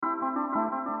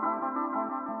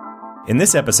In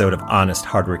this episode of Honest,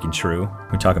 Hardworking, True,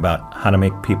 we talk about how to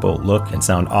make people look and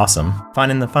sound awesome,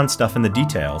 finding the fun stuff in the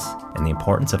details, and the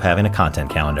importance of having a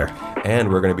content calendar. And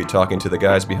we're going to be talking to the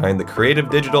guys behind the creative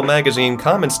digital magazine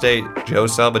Common State, Joe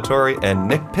Salvatore and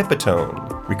Nick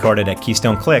Pipitone. Recorded at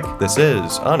Keystone Click. This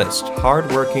is Honest,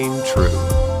 Hardworking,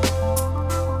 True.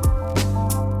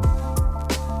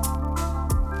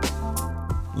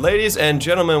 Ladies and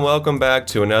gentlemen, welcome back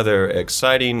to another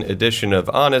exciting edition of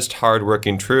Honest,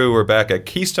 Hardworking, True. We're back at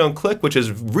Keystone Click, which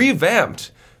has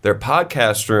revamped their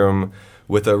podcast room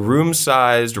with a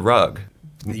room-sized rug.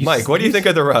 Mike, what do you think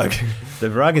of the rug? The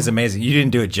rug is amazing. You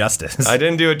didn't do it justice. I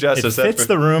didn't do it justice. It fits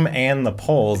the room and the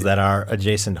poles that are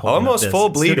adjacent. Almost full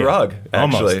bleed studio. Rug,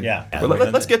 actually. Almost, yeah. Well,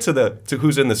 let's get to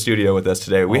who's in the studio with us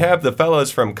today. We have the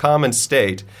fellows from Common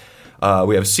State.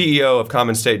 We have CEO of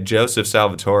Common State, Joseph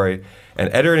Salvatore, and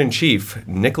Editor-in-Chief,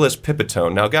 Nicholas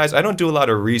Pipitone. Now, guys, I don't do a lot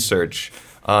of research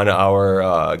on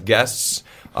our guests.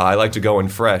 I like to go in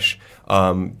fresh.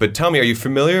 But tell me, are you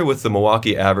familiar with the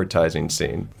Milwaukee advertising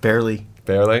scene? Barely.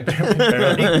 Barely?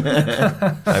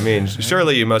 I mean,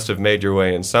 surely you must have made your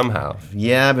way in somehow.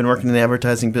 Yeah, I've been working in the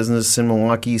advertising business in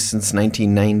Milwaukee since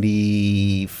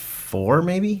 1994,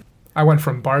 maybe? I went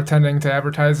from bartending to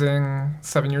advertising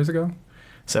 7 years ago.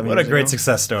 What a great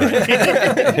success story.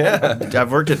 Yeah.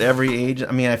 I've worked at every age.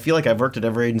 I mean, I feel like I've worked at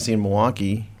every agency in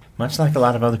Milwaukee. Much like a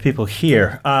lot of other people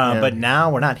here. But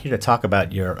now we're not here to talk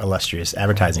about your illustrious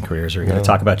advertising careers. We're going to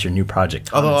talk about your new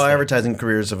project. Although our advertising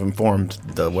careers have informed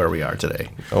where we are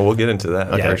today. Oh, we'll get into that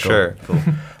for sure. Cool.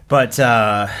 But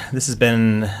this has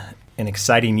been an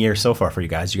exciting year so far for you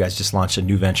guys. You guys just launched a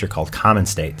new venture called Common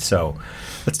State. So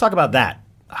let's talk about that.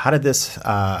 How did this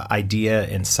idea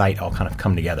and site all kind of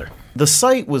come together? The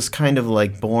site was kind of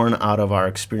like born out of our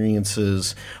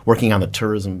experiences working on the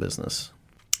tourism business.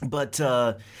 But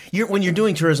when you're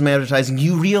doing tourism advertising,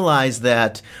 you realize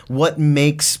that what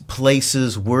makes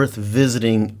places worth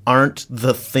visiting aren't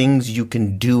the things you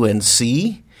can do and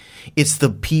see. It's the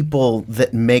people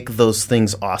that make those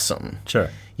things awesome. Sure.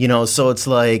 You know, so it's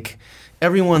like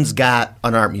everyone's got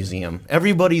an art museum.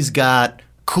 Everybody's got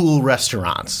cool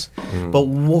restaurants. But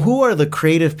who are the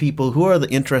creative people? Who are the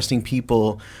interesting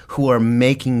people who are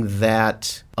making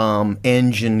that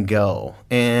engine go?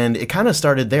 And it kind of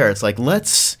started there. It's like,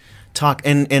 let's talk.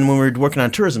 And when we were working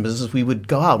on tourism business, we would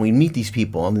go out and we'd meet these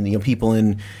people. And people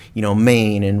in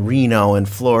Maine and Reno and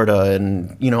Florida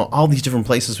and all these different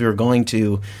places we were going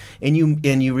to. And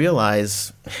you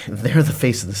realize they're the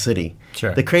face of the city.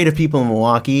 Sure. The creative people in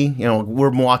Milwaukee,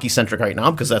 we're Milwaukee-centric right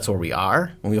now because that's where we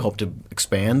are, and we hope to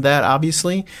expand that,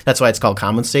 obviously. That's why it's called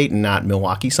Common State and not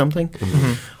Milwaukee something.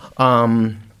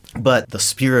 Mm-hmm. But the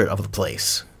spirit of the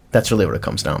place, that's really what it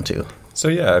comes down to. So,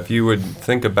 yeah, if you would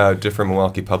think about different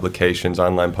Milwaukee publications,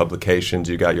 online publications,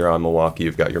 you got your On Milwaukee,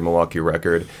 you've got your Milwaukee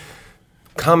Record.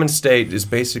 Common State is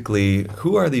basically,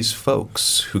 who are these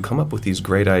folks who come up with these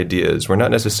great ideas? We're not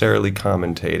necessarily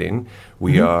commentating.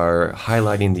 We are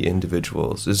highlighting the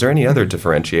individuals. Is there any other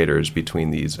differentiators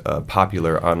between these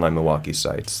popular online Milwaukee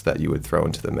sites that you would throw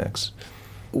into the mix?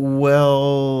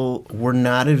 Well, we're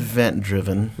not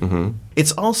event-driven. Mm-hmm.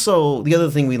 It's also, the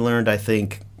other thing we learned, I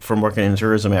think, from working in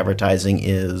tourism advertising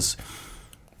is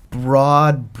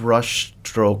broad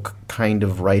brushstroke kind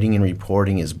of writing and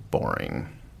reporting is boring.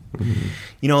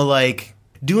 Mm-hmm. Like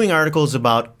doing articles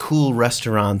about cool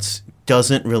restaurants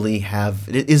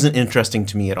it isn't interesting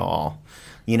to me at all.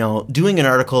 Doing an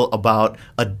article about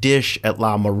a dish at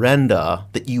La Merenda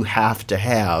that you have to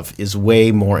have is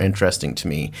way more interesting to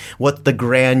me. What the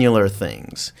granular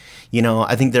things.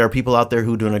 I think there are people out there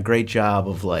who are doing a great job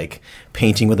of like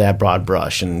painting with that broad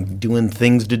brush and doing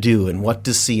things to do and what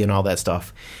to see and all that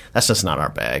stuff. That's just not our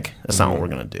bag. That's not what we're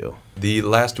going to do. The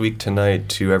Last Week Tonight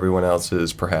to everyone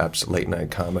else's perhaps late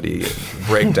night comedy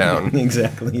breakdown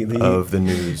exactly of the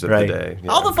news of the day.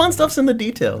 Yeah. All the fun stuff's in the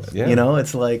details. Yeah.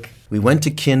 It's like we went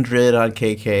to Kindred on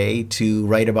KK to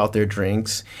write about their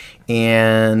drinks.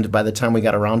 And by the time we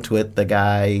got around to it, the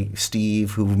guy,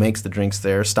 Steve, who makes the drinks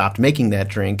there, stopped making that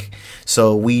drink.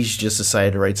 So we just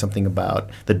decided to write something about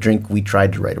the drink we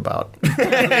tried to write about.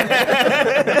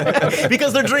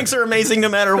 Because their drinks are amazing no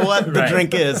matter what the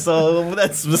drink is. So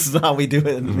this is how we do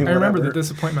it. I remember the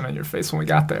disappointment on your face when we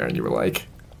got there and you were like,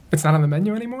 it's not on the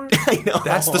menu anymore? I know.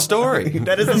 That's the story.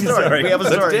 That is the story. We have a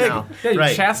story now. Yeah,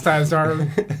 you chastised our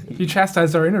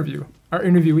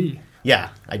interviewee. Yeah,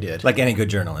 I did. Like any good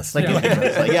journalist.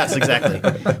 Yes, exactly.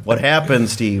 What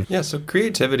happened, Steve? Yeah, so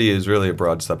creativity is really a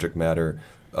broad subject matter.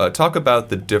 Talk about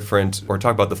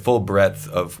the full breadth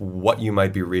of what you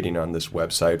might be reading on this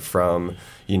website from,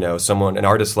 an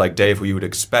artist like Dave who you would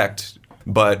expect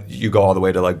But you go all the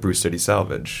way to like Brew City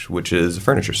Salvage, which is a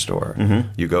furniture store.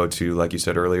 You go to, like you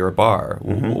said earlier, a bar.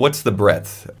 What's the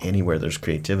breadth? Anywhere there's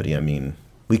creativity. I mean,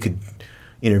 we could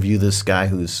interview this guy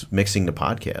who's mixing the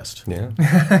podcast.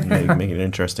 Yeah. Make it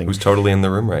interesting. Who's totally in the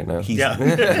room right now. He's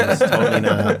totally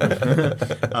not.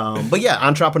 But yeah,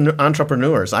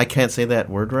 entrepreneurs. I can't say that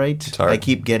word right. It's hard. I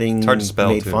keep getting It's hard to spell,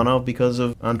 made too. fun of because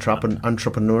of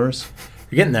entrepreneurs.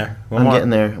 You're getting there. One I'm more. getting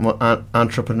there.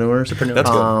 Entrepreneurs. That's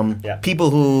good. Yeah.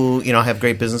 People who have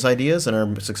great business ideas and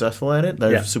are successful at it.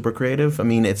 They're Yeah. super creative. I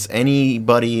mean, it's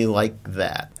anybody like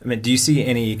that. I mean, do you see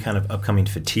any kind of upcoming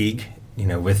fatigue?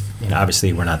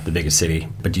 Obviously we're not the biggest city,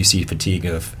 but do you see fatigue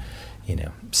of,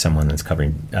 someone that's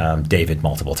covering David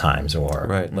multiple times, or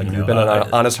Right. Like you've been on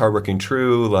Honest, Hardworking,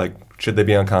 True. Like, should they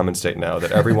be on Common State now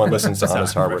that everyone listens to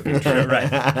Honest, Hardworking, True?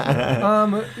 right?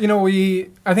 I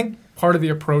think part of the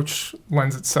approach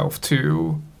lends itself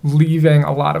to leaving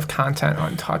a lot of content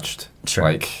untouched. Sure.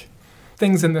 Like,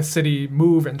 things in the city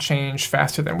move and change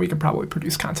faster than we could probably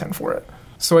produce content for it.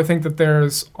 So I think that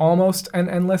there's almost an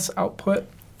endless output.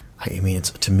 I mean, it's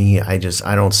to me. I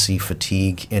don't see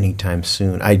fatigue anytime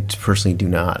soon. I personally do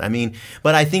not. I mean,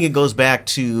 but I think it goes back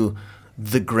to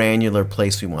the granular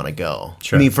place we want to go.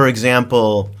 Sure. I mean, for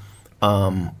example,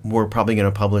 we're probably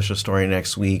going to publish a story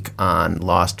next week on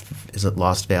Lost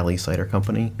Valley Cider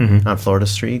Company on Florida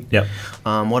Street. Yep.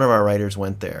 One of our writers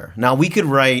went there. Now we could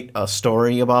write a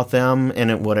story about them, and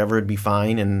it'd be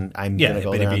fine. And I'm going to go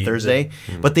but there it'd on be Thursday.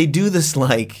 But they do this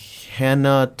like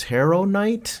henna tarot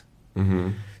night.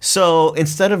 So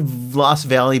instead of Lost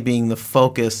Valley being the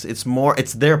focus, it's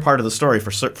their part of the story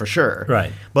for sure.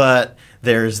 Right. But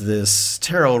there's this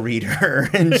tarot reader,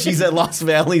 and she's at Lost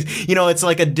Valley. It's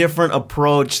like a different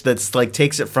approach that's like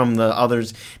takes it from the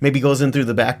others. Maybe goes in through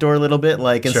the back door a little bit.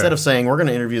 Like instead of saying we're going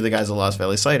to interview the guys at Lost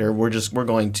Valley Cider, we're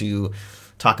going to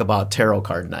talk about tarot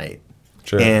card night.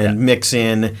 Sure. And mix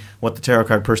in what the tarot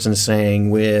card person is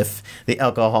saying with the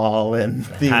alcohol and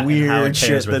the and how it weird shit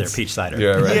pairs with that's their peach cider.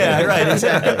 Yeah, right. yeah, right,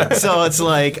 exactly. So it's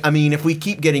like, I mean, if we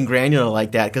keep getting granular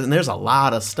like that, because there's a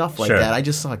lot of stuff like Sure. that. I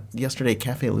just saw yesterday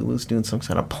Cafe Lulu's doing some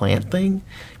kind of plant thing.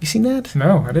 Have you seen that?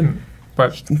 No, I didn't.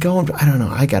 But I don't know.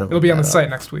 I got to. it'll be on the site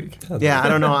next week. Yeah, I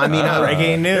don't know. I mean,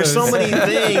 Breaking there's news. so many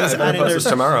things. I mean, Post this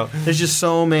tomorrow. there's just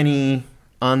so many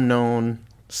unknown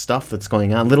stuff that's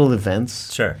going on, little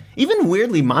events. Sure. Even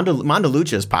weirdly,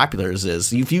 Mondaluccia, as popular as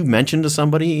is, if you mention to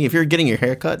somebody, if you're getting your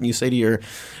hair cut and you say to your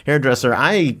hairdresser,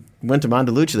 I went to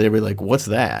Mondaluccia, they'd be like, what's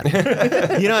that?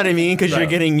 You know what I mean? Because you're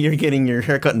getting your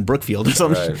hair cut in Brookfield or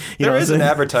something. Right. You know There is what I'm an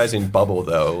saying? advertising bubble,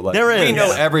 though. Like, There is. We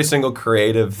know every single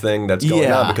creative thing that's going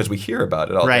Yeah. on because we hear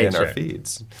about it all Right. day in our Sure.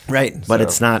 feeds. Right, but So-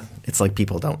 it's not, it's like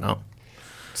people don't know.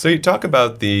 So you talk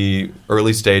about the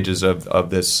early stages of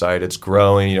this site. It's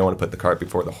growing. You don't want to put the cart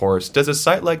before the horse. Does a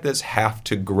site like this have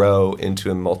to grow into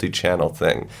a multi-channel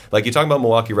thing? Like you talk about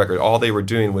Milwaukee Record, all they were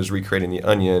doing was recreating The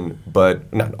Onion,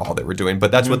 but not all they were doing, but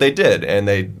that's what they did. And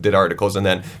they did articles, and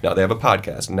then now they have a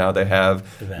podcast, and now they have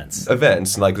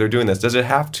events. Like they're doing this. Does it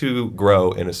have to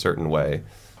grow in a certain way?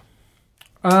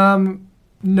 No,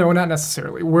 not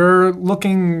necessarily. We're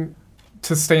looking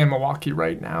to stay in Milwaukee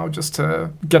right now just to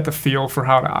get the feel for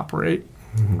how to operate.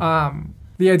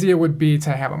 The idea would be to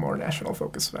have a more national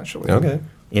focus eventually. Okay.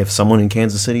 If someone in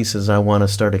Kansas City says, I want to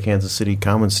start a Kansas City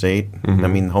Common State, I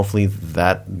mean, hopefully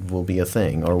that will be a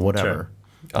thing or whatever.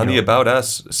 Sure. On the About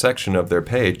Us section of their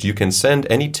page, you can send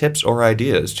any tips or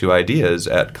ideas to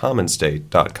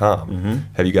ideas@commonstate.com.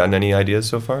 Have you gotten any ideas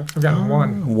so far? I've gotten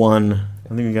one. I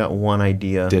think we got one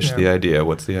idea. Dish Yeah. the idea.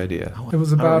 What's the idea? It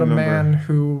was I don't about a remember. man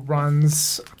who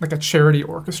runs like a charity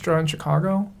orchestra in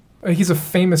Chicago. He's a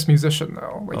famous musician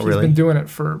though. Like Oh, he's really? been doing it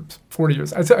for 40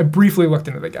 years. I briefly looked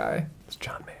into the guy. It's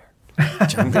John Mayer.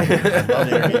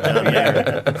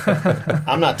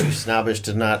 I'm not too snobbish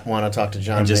to not want to talk to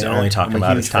John I'm just Mayer. only talking I'm a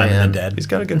about huge his time fan. in the dead. He's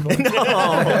got a good voice. No,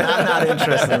 I'm not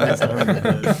interested in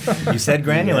this. You said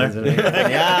granular.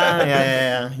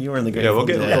 Yeah. You were in the good. Yeah, we'll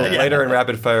get later in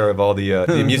rapid fire of all the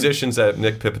musicians that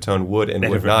Nick Pipitone would and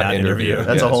would not interview. That's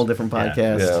a Yes. whole different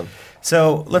podcast. Yeah.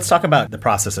 So let's talk about the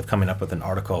process of coming up with an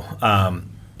article.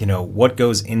 What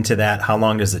goes into that? How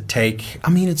long does it take? I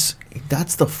mean,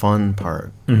 that's the fun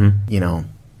part.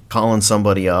 Calling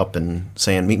somebody up and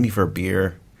saying, meet me for a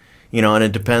beer. And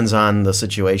it depends on the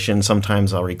situation.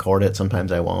 Sometimes I'll record it. Sometimes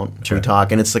I won't. Sure. We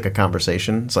talk, and it's like a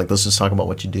conversation. It's like, let's just talk about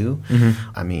what you do.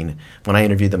 I mean, when I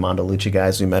interviewed the Mondaluccia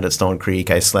guys, we met at Stone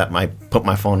Creek. I put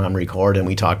my phone on record, and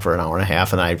we talked for an hour and a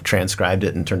half, and I transcribed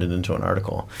it and turned it into an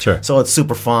article. Sure. So it's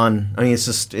super fun. I mean,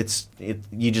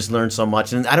 you just learn so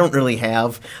much. And I don't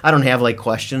have like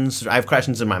questions. I have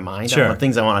questions in my mind. Sure. I want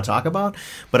things I want to talk about,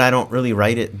 but I don't really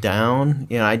write it down.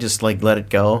 I just like let it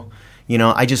go.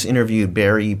 I just interviewed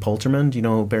Barry Polterman. Do you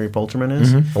know who Barry Polterman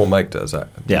is? Well, Mike does that.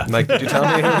 Yeah. Mike, did you tell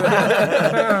me?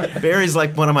 Barry's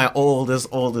like one of my oldest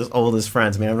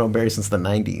friends. I mean, I've known Barry since the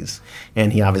 90s.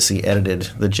 And he obviously edited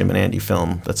the Jim and Andy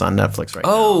film that's on Netflix right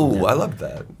now. Oh, I love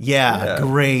that. Yeah,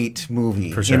 great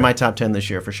movie. For sure. In my top 10 this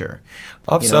year, for sure.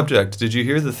 Off subject, did you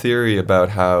hear the theory about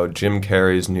how Jim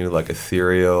Carrey's new, like,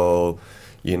 ethereal,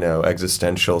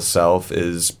 existential self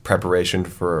is preparation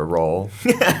for a role?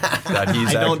 That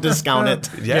he's I don't discount it.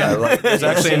 Yeah, like, there's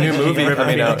actually a new movie River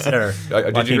coming out. Phoenix or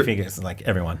Did Joaquin you? Phoenix, like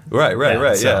everyone.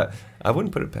 Right. so- Yeah, I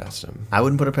wouldn't put it past him. I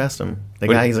wouldn't put it past him. The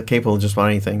guy, he's capable of just about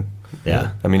anything.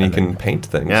 Yeah. I mean, he can paint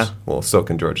things. Yeah. Well, so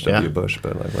can George W. Yeah. Bush,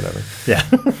 but like whatever. Yeah.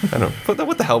 I don't know.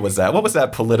 What the hell was that? What was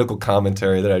that political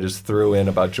commentary that I just threw in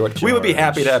about George? We would be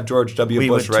happy to have George W. We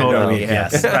Bush would right totally now. be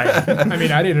happy. Yes. Right. I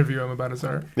mean, I'd interview him about his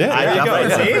art. Yeah, I there you go. definitely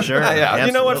Yeah. would, for sure. Yeah.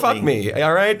 You know what? Fuck Absolutely. me.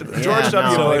 All right, George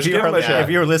W. no, Bush. Give him a shot. If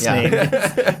you're listening,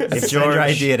 send your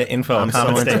idea to I'm so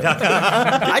into it.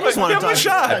 info@commonstate.com. I just want Give to him a talk.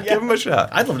 shot. Give him a shot.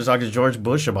 I'd love to talk to George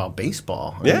Bush about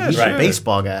baseball. Yeah, he's right. a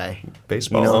baseball guy.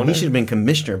 Baseball he owner. should have been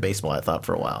commissioner of baseball, I thought,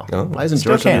 for a while. Oh. Why isn't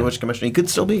Still George W. can. Bush commissioner? He could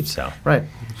still be. So. Right.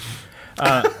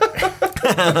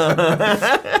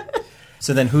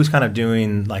 So then who's kind of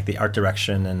doing like the art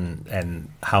direction and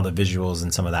how the visuals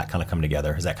and some of that kind of come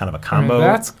together? Is that kind of a I mean, combo?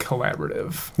 that's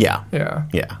collaborative. Yeah. Yeah.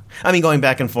 Yeah. I mean, going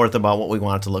back and forth about what we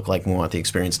want it to look like and we want the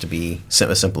experience to be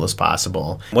as simple as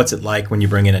possible. What's it like when you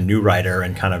bring in a new writer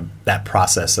and kind of that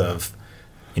process of,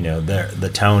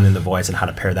 the tone and the voice and how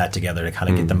to pair that together to kind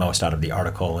of get the most out of the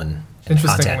article and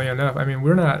Interestingly content? enough, I mean,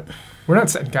 we're not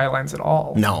setting guidelines at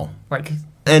all. No. Like,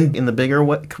 And in the bigger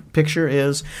picture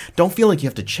is, don't feel like you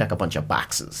have to check a bunch of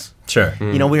boxes. Sure.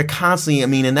 We're constantly,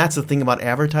 and that's the thing about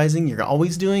advertising you're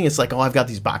always doing. It's like, I've got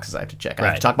these boxes I have to check. I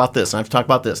have Right. to talk about this, and I have to talk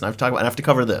about this, and I have to talk about, and I have to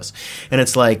cover this. And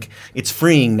it's like, it's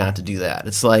freeing not to do that.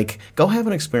 It's like, go have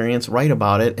an experience, write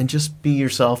about it, and just be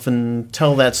yourself and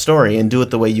tell that story and do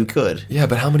it the way you could. Yeah,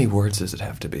 but how many words does it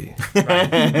have to be?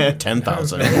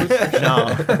 10,000. No.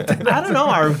 I don't know.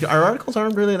 Our articles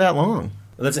aren't really that long.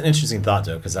 Well, that's an interesting thought,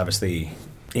 though, because obviously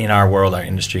in our world, our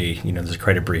industry, there's a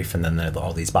creative brief and then there are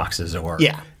all these boxes or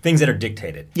things that are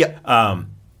dictated. Yeah.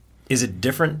 Is it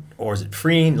different or is it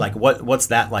freeing? Like, what's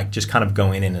that like? Just kind of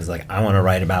going in as like, I want to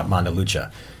write about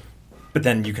Mondalucha, but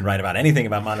then you can write about anything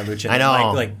about Mondalucha. I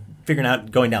know. Like figuring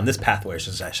out going down this pathway.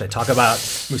 Should I talk about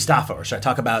Mustafa or should I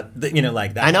talk about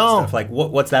like that? I know. Kind of stuff? Like,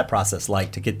 what's that process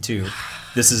like to get to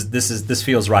this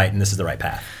feels right and this is the right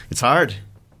path? It's hard.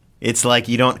 It's like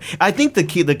you don't. I think the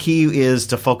key is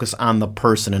to focus on the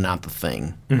person and not the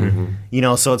thing.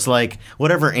 Mm-hmm. So it's like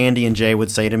whatever Andy and Jay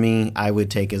would say to me, I would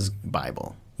take as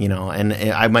Bible. And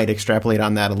I might extrapolate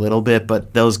on that a little bit,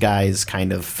 but those guys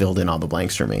kind of filled in all the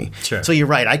blanks for me. Sure. So you're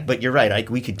right. But you're right.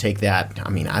 We could take that. I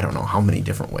mean, I don't know how many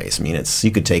different ways. I mean,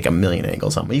 you could take a million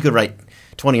angles on. You could write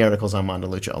 20 articles on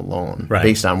Mondalucha alone, Right.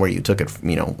 based on where you took it.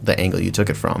 The angle you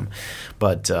took it from.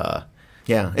 But.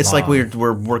 Yeah, it's like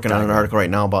we're working on an article right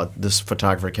now about this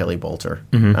photographer, Kelly Bolter.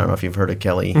 I don't know if you've heard of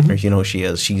Kelly, or you know who she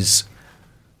is. She's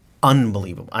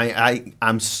unbelievable.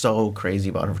 I'm so crazy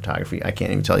about her photography. I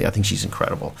can't even tell you. I think she's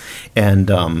incredible. And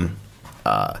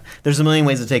there's a million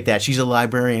ways to take that. She's a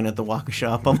librarian at the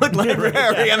Waukesha Public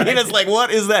Library. I mean, it's like,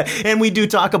 what is that? And we do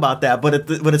talk about that, but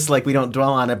it's like we don't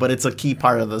dwell on it. But it's a key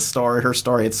part of the story. Her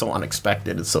story. It's so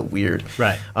unexpected. It's so weird.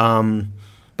 Right.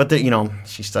 But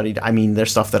she studied. I mean, there's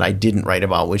stuff that I didn't write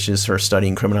about, which is her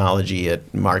studying criminology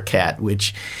at Marquette,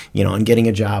 which, and getting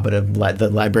a job at the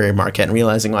library of Marquette and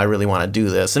realizing, I really want to do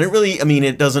this. And it really,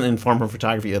 it doesn't inform her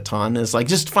photography a ton. It's like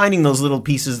just finding those little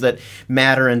pieces that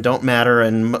matter and don't matter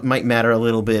and might matter a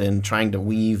little bit, and trying to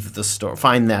weave the story,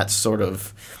 find that sort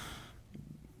of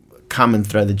common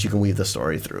thread that you can weave the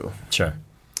story through. Sure.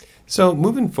 So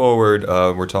moving forward,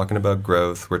 we're talking about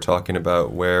growth. We're talking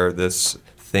about where this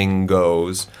thing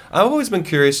goes. I've always been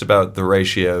curious about the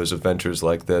ratios of ventures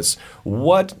like this.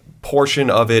 What portion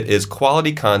of it is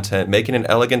quality content, making an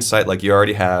elegant site like you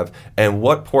already have, and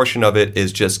what portion of it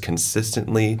is just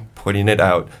consistently putting it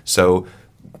out so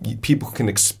people can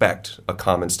expect a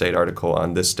Common State article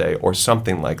on this day or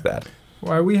something like that?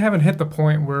 Well, we haven't hit the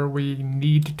point where we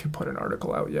need to put an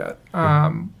article out yet.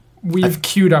 We've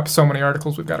queued up so many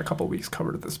articles. We've got a couple weeks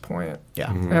covered at this point. Yeah.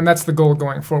 Mm-hmm. And that's the goal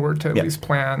going forward, to at Yep. least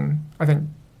plan, I think,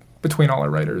 between all our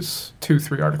writers,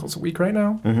 2-3 articles a week right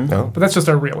now. No? But that's just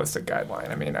a realistic guideline.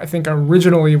 I mean, I think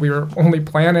originally we were only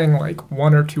planning like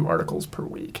 1 or 2 articles per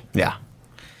week. Yeah.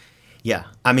 Yeah.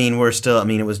 I mean, we're still. I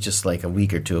mean, it was just like a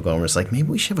week or two ago, and we're just like, maybe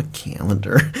we should have a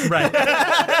calendar. Right.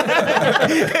 Yeah,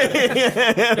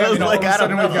 all of a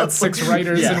sudden we've got 6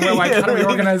 writers, and we're like, how do we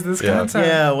organize this content?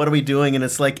 Yeah, what are we doing? And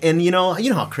it's like, and you know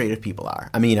how creative people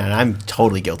are. I mean, and I'm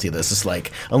totally guilty of this. It's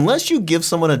like, unless you give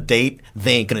someone a date,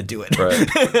 they ain't gonna do it. Right.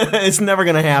 It's never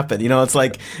gonna happen. You know, it's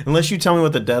like, unless you tell me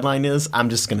what the deadline is, I'm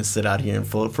just gonna sit out here and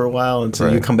float for a while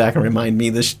until you come back and remind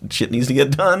me this shit needs to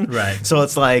get done. Right. So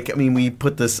it's like, I mean, we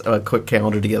put this quick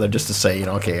calendar together just to say,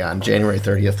 okay, on January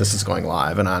 30th, this is going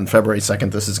live, and on February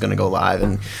 2nd, this is going to go live,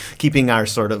 and keeping our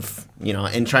sort of,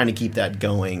 and trying to keep that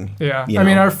going. Yeah. I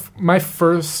mean,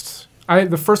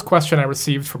 the first question I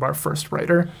received from our first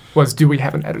writer was, do we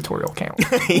have an editorial calendar?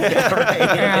 Yeah, right.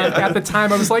 And at the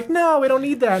time, I was like, no, we don't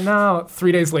need that. No.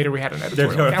 3 days later, we had an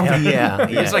editorial calendar. Yeah.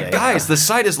 It's like, guys, the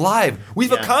site is live.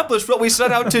 We've accomplished what we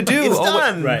set out to do. It's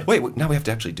done. Right. Wait, now we have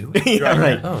to actually do it. Yeah,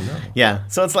 right. Oh, no. Yeah.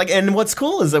 So it's like, and what's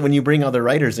cool is that when you bring other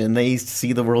writers in, they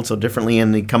see the world so differently,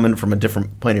 and they come in from a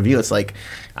different point of view. It's like,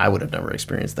 I would have never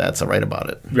experienced that, so write about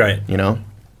it. Right.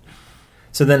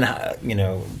 So then,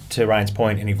 to Ryan's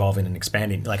point, in evolving and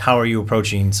expanding, like, how are you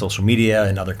approaching social media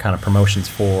and other kind of promotions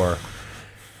for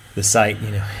the site?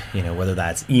 Whether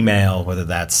that's email, whether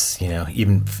that's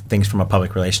even things from a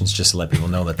public relations, just to let people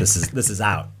know that this is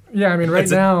out. Yeah, I mean,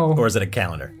 now, or is it a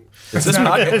calendar? It's this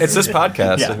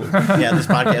podcast. Yeah, this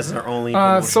podcast is our only.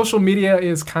 Social media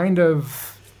is kind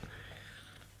of.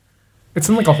 It's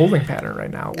in like a holding pattern right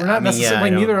now. We're not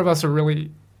necessarily. Neither of us are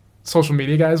really social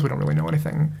media guys. We don't really know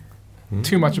anything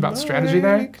too much about strategy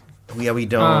there. Yeah, we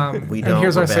don't. And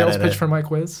here's our sales pitch for Mike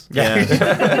Wiz.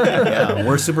 Yeah,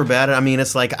 we're super bad at it. I mean,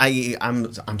 it's like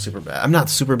I'm super bad. I'm not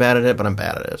super bad at it, but I'm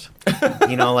bad at it.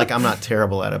 I'm not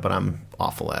terrible at it, but I'm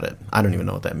awful at it. I don't even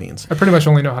know what that means. I pretty much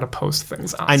only know how to post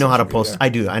things. I know how to post. I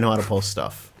do. I know how to post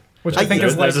stuff. Which I think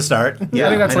is there's a start. Yeah, I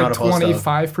think that's like 25%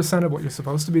 25% of what you're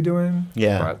supposed to be doing.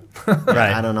 Yeah. But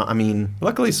Right. I don't know. I mean,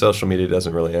 Luckily, social media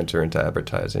doesn't really enter into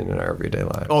advertising in our everyday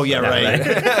lives. oh yeah, right.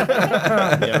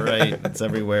 Yeah, right. It's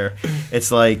everywhere.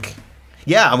 It's like,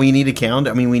 yeah, we need a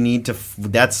calendar. I mean, we need to.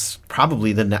 That's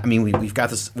probably we've got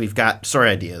this. We've got story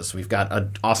ideas. We've got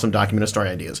an awesome document of story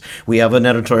ideas. We have an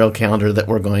editorial calendar that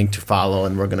we're going to follow,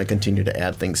 and we're going to continue to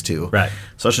add things to. Right.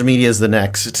 Social media is the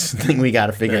next thing we got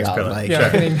to figure out. pillar.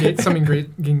 Like, some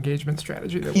engagement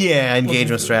strategy.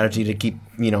 Engagement strategy to keep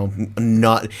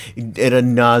not at a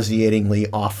nauseatingly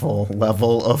awful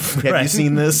level of. Have you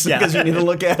seen this? Yeah. Because you need to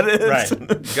look at it. Right.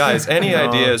 Guys, any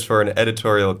ideas for an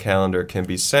editorial calendar can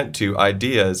be sent to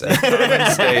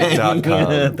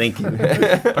ideas@commonstate.com. Thank you.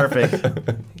 Perfect.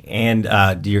 And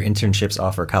do your internships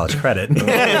offer college credit?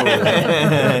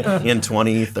 In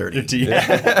 2030.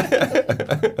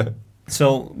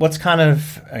 So what's kind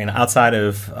of, outside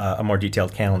of a more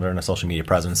detailed calendar and a social media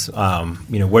presence,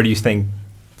 where do you think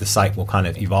the site will kind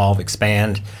of evolve,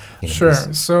 expand? Sure.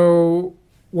 So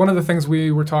one of the things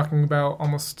we were talking about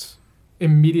almost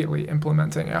immediately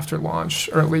implementing after launch,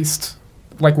 or at least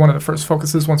like one of the first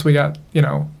focuses once we got,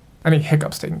 any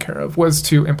hiccups taken care of, was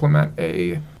to implement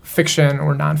a fiction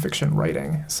or nonfiction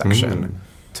writing section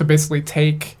to basically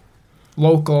take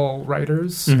local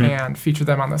writers and feature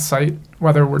them on the site,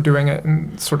 whether we're doing it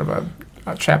in sort of a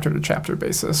chapter-to-chapter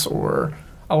basis or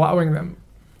allowing them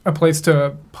a place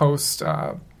to post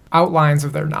outlines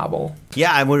of their novel.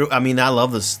 Yeah, I love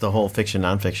the whole fiction,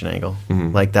 nonfiction angle.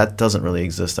 Like, that doesn't really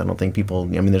exist. I don't think people,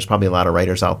 there's probably a lot of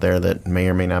writers out there that may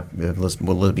or may not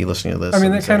will be listening to this. I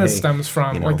mean, that kind of stems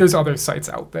from, there's other sites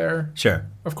out there. Sure.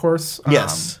 Of course.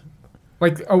 Yes.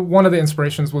 One of the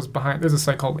inspirations was there's a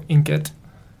site called Inkit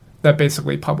that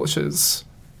basically publishes,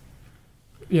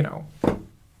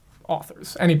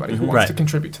 authors, anybody who wants to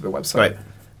contribute to the website. Right.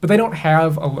 But they don't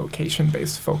have a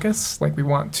location-based focus. Like, we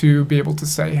want to be able to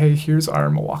say, hey, here's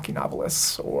our Milwaukee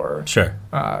novelists, or sure.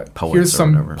 Here's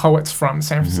some poets from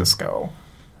San Francisco.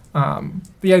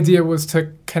 The idea was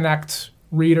to connect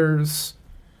readers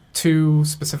to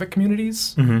specific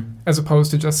communities, as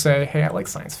opposed to just say, hey, I like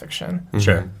science fiction.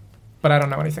 Sure. But I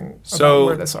don't know anything about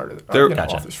where this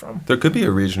author's from. There could be a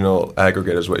regional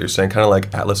aggregate, is what you're saying, kind of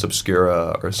like Atlas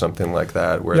Obscura or something like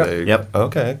that, where they. Yep.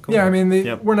 Okay. Cool. Yeah, I mean,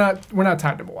 we're not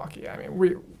tied to Milwaukee. I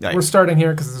mean, we're starting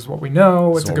here because this is what we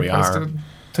know. It's a good place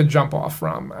to jump off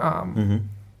from.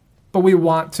 But we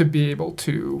want to be able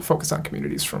to focus on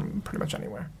communities from pretty much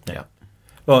anywhere. Yeah.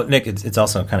 Well, Nick, it's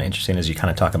also kind of interesting as you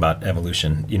kind of talk about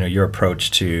evolution, your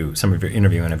approach to some of your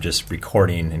interviewing of just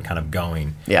recording and kind of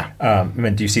going. Yeah.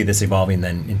 Do you see this evolving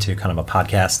then into kind of a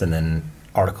podcast and then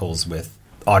articles with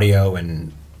audio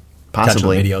and potential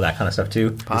possibly video, that kind of stuff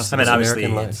too? Possibly. Obviously,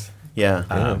 American it's, Life.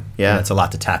 Yeah. it's a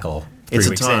lot to tackle 3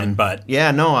 weeks in, but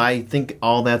yeah, no, I think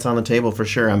all that's on the table for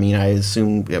sure. I mean, I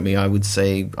would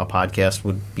say a podcast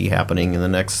would be happening in the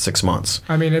next 6 months.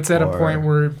 I mean, it's at a point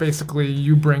where basically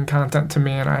you bring content to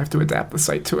me and I have to adapt the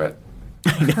site to it.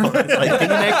 Like, can you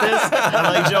make this?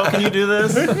 I'm like, Joe, can you do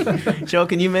this? Joe,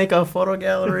 can you make a photo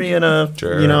gallery and a,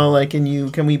 Sure. you know, like,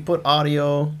 can we put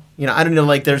audio? You know, I don't know,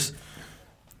 like, there's,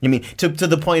 I mean, to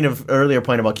the earlier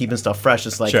point about keeping stuff fresh,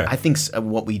 it's like, Sure. I think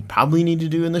what we probably need to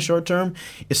do in the short term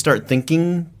is start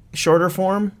thinking shorter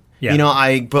form. Yeah. You know,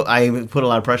 I put a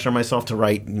lot of pressure on myself to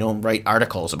write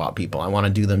articles about people. I want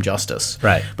to do them justice.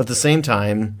 Right. But at the same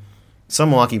time, some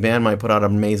Milwaukee band might put out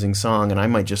an amazing song, and I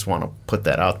might just want to put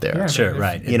that out there. Yeah. sure,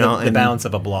 right. You know, the and- balance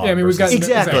of a blog. Yeah, I mean, we've got versus-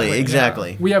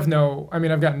 Exactly. yeah. We have no. I mean,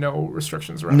 I've got no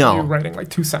restrictions around No. you writing like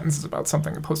 2 sentences about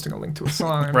something and posting a link to a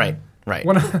song. I mean, Right.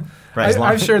 One of, Right, as long-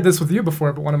 I've shared this with you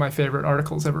before, but one of my favorite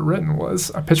articles ever written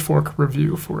was a Pitchfork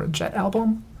review for a Jet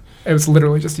album. It was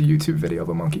literally just a YouTube video of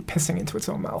a monkey pissing into its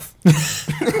own mouth.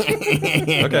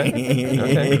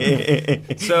 Okay.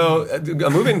 So,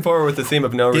 moving forward with the theme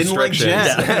of no Didn't like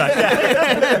restrictions.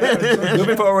 Jet.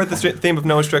 Moving forward with the theme of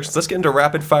no restrictions, let's get into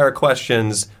rapid fire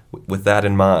questions with that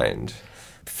in mind.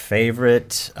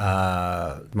 Favorite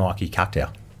Milwaukee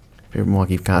cocktail? Favorite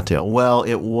Milwaukee cocktail. Well,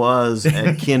 it was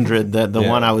at Kindred, the Yeah.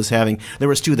 one I was having. There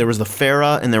was 2. There was the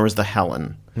Farah and there was the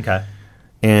Helen. Okay.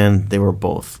 And they were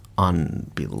both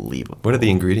unbelievable. What are the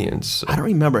ingredients? I don't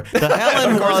remember. The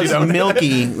Helen course you was don't.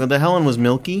 milky. The Helen was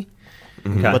milky.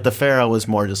 Okay. But the Farah was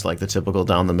more just like the typical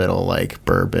down the middle, like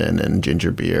bourbon and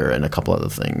ginger beer and a couple other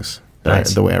things.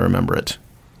 Nice. The way I remember it.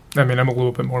 I mean, I'm a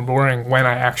little bit more boring. When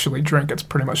I actually drink, it's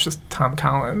pretty much just Tom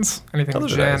Collins. Anything with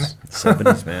Those are gin. nice.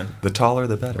 70s, man. The taller,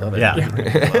 the better. Love it. Yeah. Love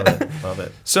it. Love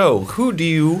it. So, who do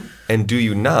you and do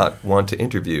you not want to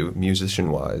interview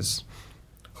musician-wise?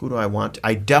 Who do I want?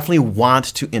 I definitely want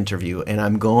to interview, and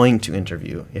I'm going to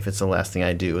interview if it's the last thing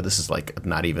I do. This is like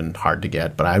not even hard to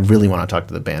get, but I really want to talk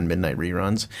to the band Midnight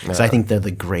Reruns because I think they're the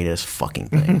greatest fucking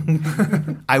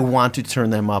thing. I want to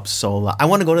turn them up so loud. I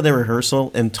want to go to their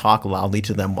rehearsal and talk loudly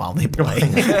to them while they play.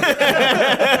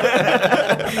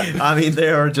 I mean, they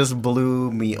are just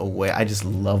blew me away. I just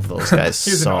love those guys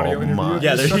Here's an so audio interview. much.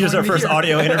 Yeah, here's our first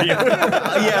audio interview.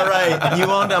 Yeah, right. You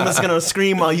won't. I'm just gonna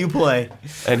scream while you play.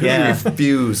 And who Yeah. do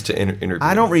you refuse to interview?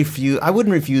 I don't refuse. I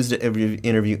wouldn't refuse to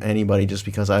interview anybody just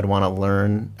because I'd want to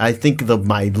learn. I think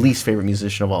my least favorite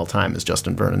musician of all time is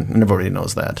Justin Vernon, and everybody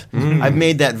knows that. I've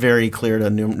made that very clear to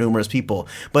numerous people.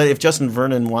 But if Justin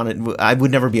Vernon wanted, I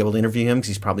would never be able to interview him because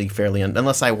he's probably fairly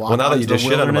unless I walk. Well, now that out you to the just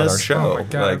shit on him on our wilderness. show, Oh my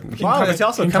God. like, Wow, it's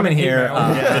also coming here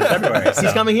in February.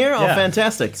 He's coming here. Oh, Yeah.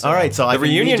 fantastic! All right, so I can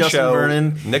reunion meet Justin show,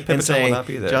 Vernon Nick and Pipiton say, will not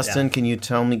be there. Justin, can you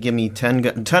give me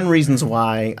 10 reasons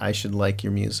why I should like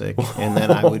your music, and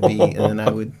then I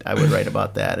would write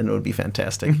about that, and it would be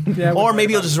fantastic. Yeah, Or we'd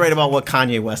maybe write he'll just write about what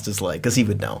Kanye West is like, because he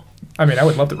would know. I mean, I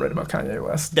would love to write about Kanye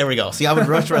West. There we go. See, I would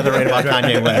much rather write about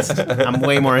Kanye West. I'm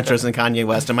way more interested in Kanye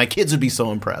West, and my kids would be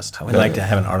so impressed. I would like to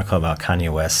have an article about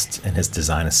Kanye West and his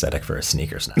design aesthetic for his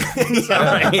sneakers now.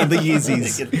 The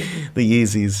Yeezys. The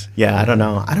Yeezys. Yeah, I don't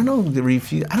know. I don't know.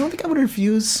 I don't think I would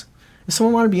refuse. If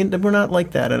someone wanted to be we're not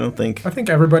like that, I don't think. I think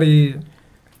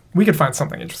we could find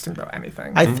something interesting about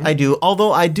anything. I do.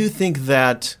 Although I do think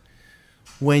that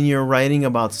when you're writing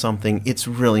about something, it's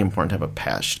really important to have a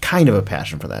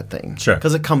passion for that thing. Sure.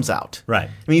 Because it comes out. Right.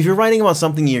 I mean, if you're writing about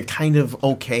something you're kind of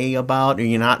okay about or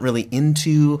you're not really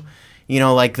into,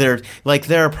 like there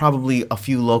are probably a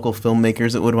few local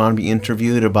filmmakers that would want to be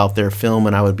interviewed about their film,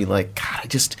 and I would be like,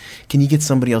 God, can you get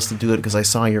somebody else to do it because I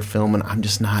saw your film and I'm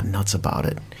just not nuts about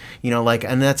it.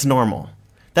 And that's normal.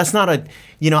 That's not a,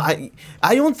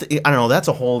 I don't know. That's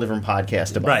a whole different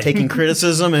podcast about Right. taking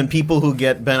criticism and people who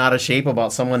get bent out of shape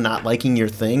about someone not liking your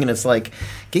thing. And it's like,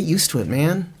 get used to it,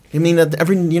 man. I mean,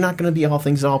 you're not going to be all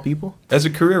things to all people. as a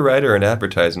career writer in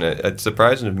advertising, it's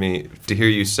surprising to me to hear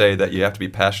you say that you have to be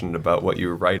passionate about what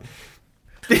you write.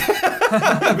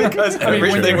 Because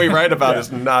everything we write about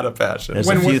is not a passion. There's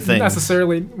when a few we're things.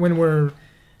 when we're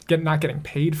not getting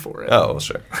paid for it. Oh, well,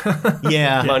 sure.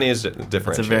 Yeah. Money is different.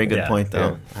 That's a very good Yeah. point,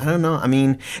 though. I don't know. I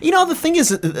mean, the thing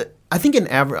is, I think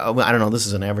I don't know, this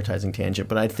is an advertising tangent,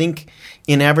 but I think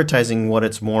in advertising what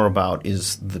it's more about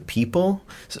is the people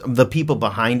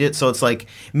behind it. So it's like,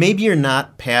 maybe you're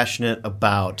not passionate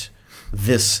about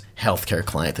this healthcare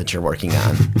client that you're working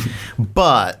on,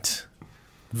 but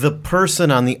the person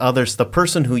the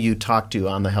person who you talk to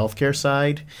on the healthcare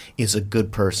side is a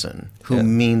good person who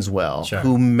means well, Sure.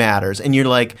 who matters. And you're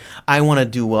like, I want to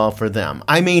do well for them.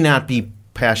 I may not be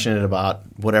passionate about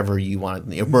whatever you want,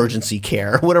 the emergency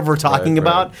care, whatever we're talking Right,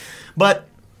 about, but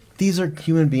these are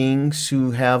human beings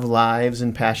who have lives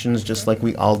and passions just like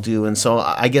we all do. And so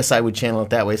I guess I would channel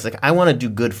it that way. It's like, I want to do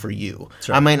good for you.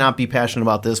 Sure. I might not be passionate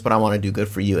about this, but I want to do good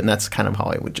for you. And that's kind of how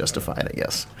I would justify it, I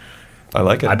guess. I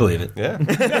like it. I believe it. Yeah.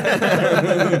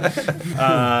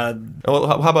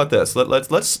 Well, how about this?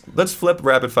 Let's flip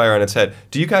rapid fire on its head.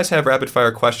 Do you guys have rapid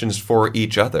fire questions for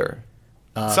each other?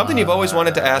 Something you've always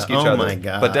wanted to ask each other, my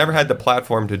God. but never had the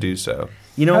platform to do so.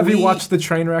 You know, Have you watched the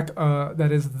train wreck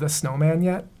that is The Snowman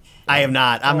yet? I have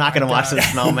not. I'm not going to watch The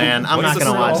Snowman. I'm What not is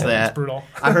going to The watch Snowman? that. It's brutal.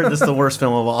 I heard this is the worst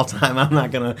film of all time. I'm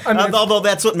not going to. I mean, Although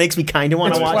that's what makes me kind of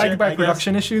want It's to watch plagued it. by I guess.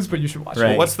 production issues, but you should watch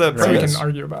Right. it. What's the So we premise? can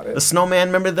argue about it. The Snowman,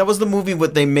 remember that was the movie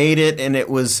what they made it, and it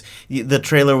was the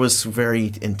trailer was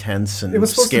very intense and It was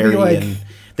supposed to be scary, like- and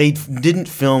they didn't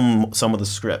film some of the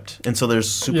script, and so there's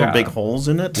super Yeah. big holes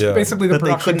in it. Yeah. Basically, the But they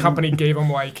production couldn't- company gave them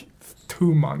like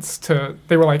 2 months to.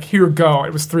 They were like, "Here, go."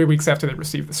 It was 3 weeks after they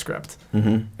received the script,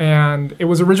 and it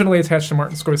was originally attached to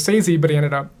Martin Scorsese, but he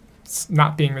ended up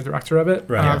not being the director of it.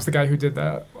 Right. It was the guy who did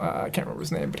the. I can't remember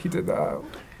his name, but he did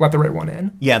Let the Right One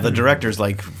In. Yeah, the director's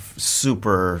like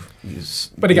super.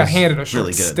 But he got he's handed a short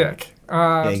really good. stick.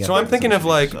 Yeah, he got So I'm thinking of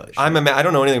like some- I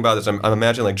don't know anything about this. I'm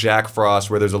imagining like Jack Frost,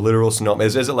 where there's a literal snowman.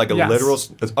 Is it like a Yes. literal?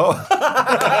 Oh,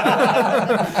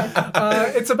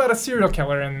 It's about a serial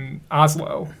killer in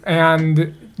Oslo,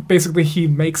 and basically he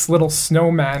makes little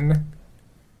snowmen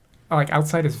like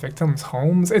outside his victims'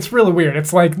 homes. It's really weird.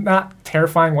 It's like not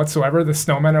terrifying whatsoever. The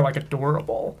snowmen are like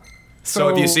adorable. so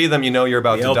if you see them, you know you're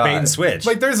about The to old die. bait and switch.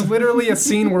 Like, there's literally a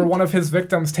scene where one of his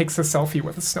victims takes a selfie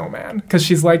with a snowman because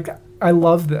she's like, "I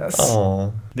love this."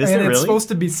 Aw. Is and it it's really? supposed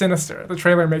to be sinister. The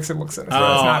trailer makes it look sinister.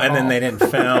 It's Oh, not at and then all. they didn't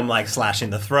film like slashing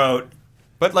the throat.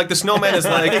 But like the snowman is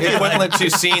like equivalent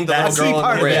to seeing the That's little girl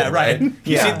part in of the it, red, right. right?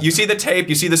 Yeah. You see the tape,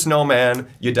 you see the snowman,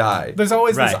 you die. There's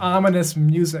always this Right. ominous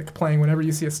music playing whenever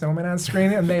you see a snowman on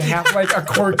screen, and they have like a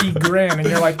quirky grin, and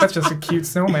you're like, "That's just a cute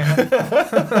snowman."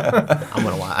 I'm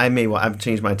gonna watch. I've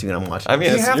changed my tune. I'm watching. I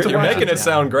mean, You have to you're watch making it. it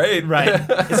sound great. right?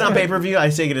 It's on pay per view.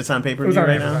 I take it. It's on pay per It was view on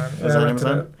right now. Amazon. It's Yeah, on I rented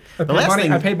Amazon. it. I The paid last money.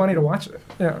 thing- I paid money to watch it.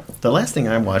 Yeah. The last thing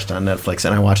I watched on Netflix,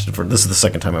 and I watched it for this is the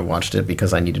second time I watched it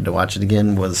because I needed to watch it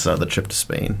again, was The Trip to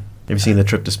Spain. Have you seen The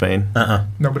Trip to Spain?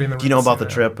 Nobody in the room. Do you know about The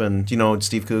Trip, and do you know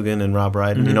Steve Coogan and Rob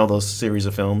Brydon? You know those series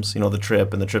of films? You know The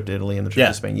Trip and The Trip to Italy and The Trip Yeah.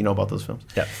 to Spain? You know about those films?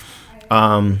 Yeah.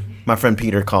 My friend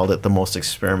Peter called it the most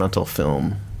experimental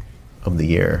film of the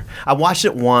year. I watched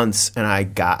it once, and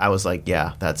I was like,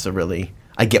 yeah,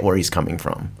 I get where he's coming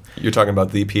from. You're talking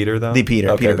about the Peter, though? The Peter,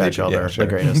 Okay, Peter the- Batchelder, yeah, sure. the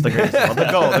greatest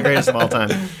the greatest of all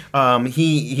time.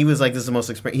 He was like, this is the most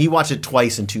He watched it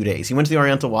twice in 2 days. He went to the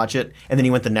Oriental to watch it, and then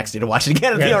he went the next day to watch it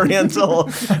again at the Oriental.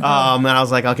 And I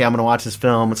was like, okay, I'm going to watch this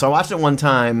film. So I watched it one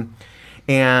time,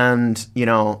 and I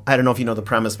don't know if you know the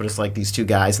premise, but it's like these two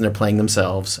guys, and they're playing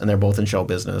themselves, and they're both in show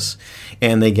business,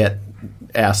 and they get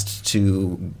asked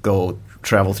to go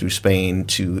travel through Spain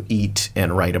to eat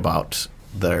and write about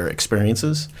their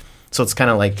experiences. So it's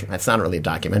kind of like, it's not really a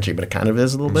documentary, but it kind of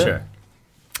is a little bit. Sure.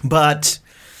 But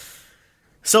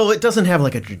so it doesn't have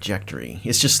like a trajectory.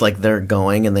 It's just like they're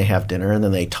going and they have dinner and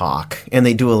then they talk and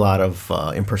they do a lot of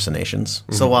impersonations.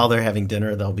 So while they're having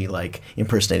dinner, they'll be like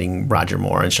impersonating Roger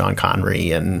Moore and Sean Connery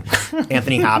and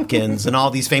Anthony Hopkins and all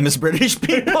these famous British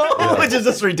people, which is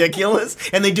just ridiculous.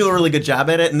 And they do a really good job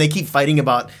at it, and they keep fighting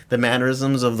about the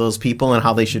mannerisms of those people and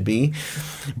how they should be.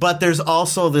 But there's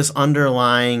also this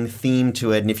underlying theme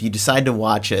to it, and if you decide to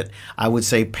watch it, I would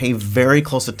say pay very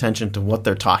close attention to what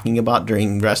they're talking about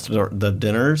during the rest of the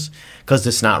dinners, because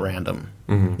it's not random.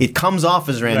 It comes off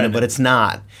as random, but it's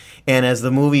not. And as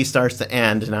the movie starts to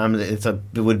end, and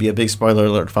it would be a big spoiler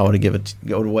alert if I were to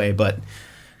go away, but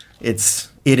it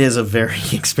is a very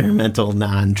experimental,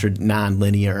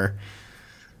 non-linear.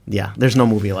 Yeah, there's no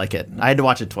movie like it. I had to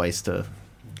watch it twice to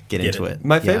get into it.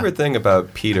 My Yeah. favorite thing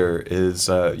about Peter is,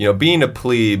 being a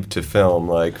plebe to film,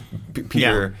 like,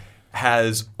 Peter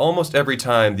has almost every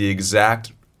time the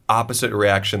exact opposite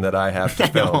reaction that I have to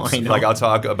films. I know. Like, I'll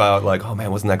talk about, like, oh,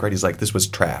 man, wasn't that great? He's like, this was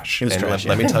trash. It was And trash.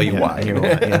 let me tell you Yeah, why.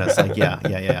 Yeah, it's like,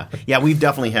 yeah. We've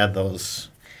definitely had those.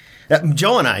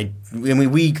 Joe and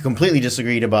we completely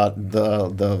disagreed about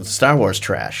the Star Wars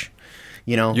trash.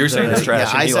 You're saying it's trash,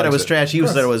 Yeah, and I he said it likes was it. trash. He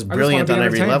said it was I just brilliant wanna on be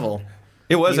every entertained. level.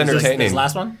 It was He was just- entertaining. This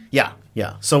last one? Yeah.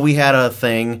 So we had a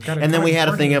thing, Gotta and then we kinda had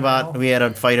a turn thing it about now. we had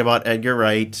a fight about Edgar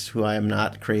Wright, who I am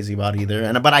not crazy about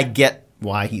either. But I get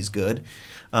why he's good.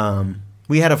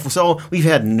 we've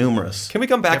had numerous. Can we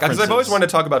come back? Because I've always wanted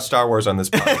to talk about Star Wars on this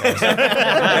podcast.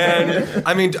 And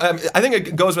I mean, I think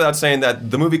it goes without saying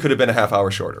that the movie could have been a half hour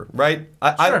shorter, right?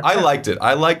 I liked it.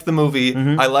 I liked the movie.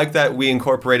 I liked that we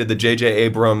incorporated the J.J.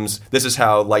 Abrams, this is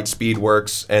how light speed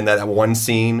works, and that one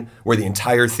scene where the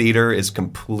entire theater is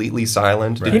completely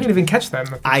silent. He didn't even catch that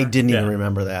in the theater. I didn't even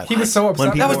remember that. He was so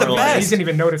upset. That was the best. He didn't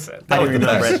even notice it. I didn't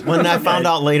remember it. When I found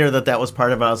out later that was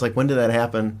part of it, I was like, when did that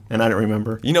happen? And I didn't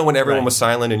remember. You know when everyone was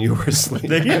silent and you were asleep?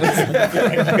 You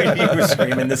were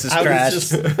screaming, "This is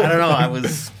trash."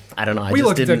 I don't know. I we just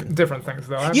looked didn't. at different things,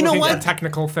 though. I'm You know looking what? at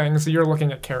technical things. You're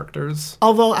looking at characters.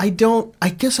 Although I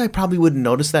guess I probably wouldn't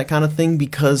notice that kind of thing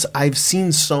because I've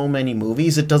seen so many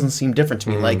movies, it doesn't seem different to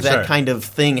me. Like that kind of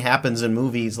thing happens in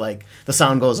movies, like the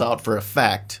sound goes out for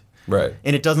effect. Right.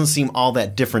 And it doesn't seem all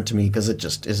that different to me because it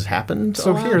just has happened.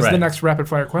 So here's Right. the next rapid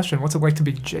fire question. What's it like to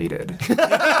be jaded?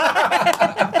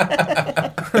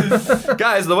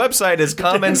 Guys, the website is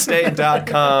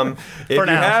commonstate.com. If you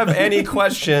have any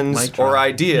questions or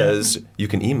ideas, you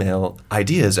can email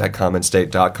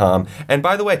ideas@commonstate.com. And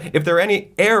by the way, if there are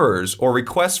any errors or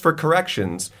requests for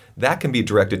corrections, that can be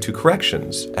directed to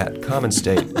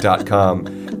corrections@commonstate.com.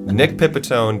 Nick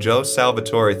Pipitone, Joe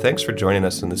Salvatore, thanks for joining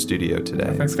us in the studio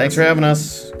today. Thanks for having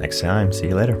us. Next time, see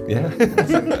you later. Yeah.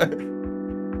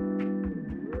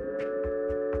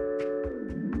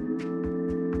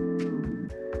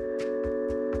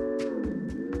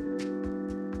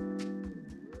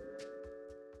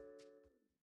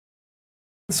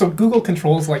 So Google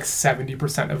controls like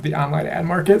 70% of the online ad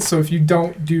market. So if you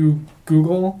don't do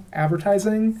Google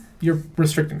advertising, you're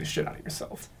restricting the shit out of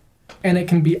yourself. And it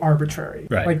can be arbitrary.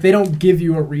 Right. Like they don't give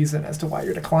you a reason as to why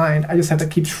you're declined. I just have to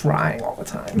keep trying all the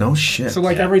time. No shit. So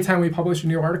like every time we publish a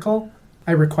new article,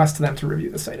 I request them to review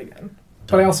the site again.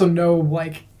 But I also know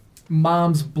like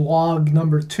Mom's blog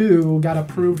number 2 got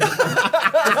approved. So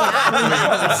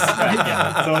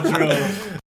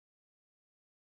true.